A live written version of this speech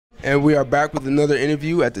And we are back with another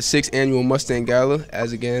interview at the 6th Annual Mustang Gala.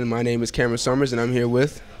 As again, my name is Cameron Summers, and I'm here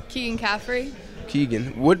with Keegan Caffrey.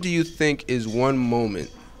 Keegan. What do you think is one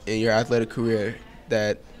moment in your athletic career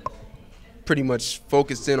that pretty much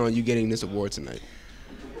focused in on you getting this award tonight?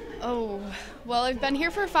 Oh, well, I've been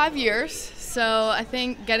here for 5 years, so I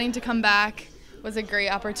think getting to come back was a great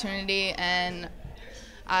opportunity, and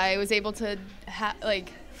I was able to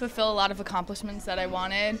fulfill a lot of accomplishments that I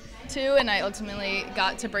wanted to, and I ultimately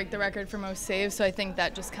got to break the record for most saves, so I think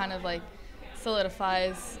that just kind of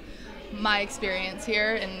solidifies my experience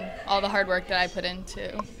here and all the hard work that I put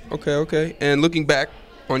into. Okay. And looking back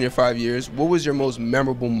on your 5 years, what was your most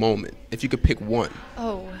memorable moment, if you could pick one?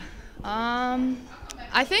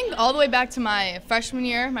 I think all the way back to my freshman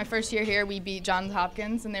year, my first year here, we beat Johns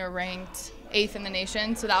Hopkins, and they were ranked 8th in the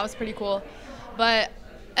nation, so that was pretty cool. But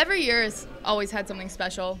every year has always had something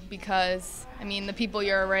special because, the people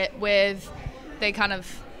you're with, they kind of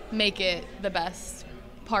make it the best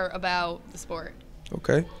part about the sport.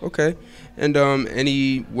 Okay. And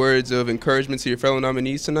any words of encouragement to your fellow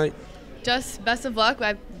nominees tonight? Just best of luck.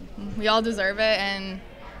 We all deserve it, and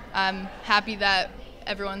I'm happy that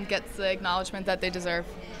everyone gets the acknowledgement that they deserve.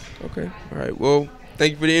 Okay. All right. Well,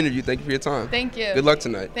 thank you for the interview. Thank you for your time. Thank you. Good luck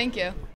tonight. Thank you.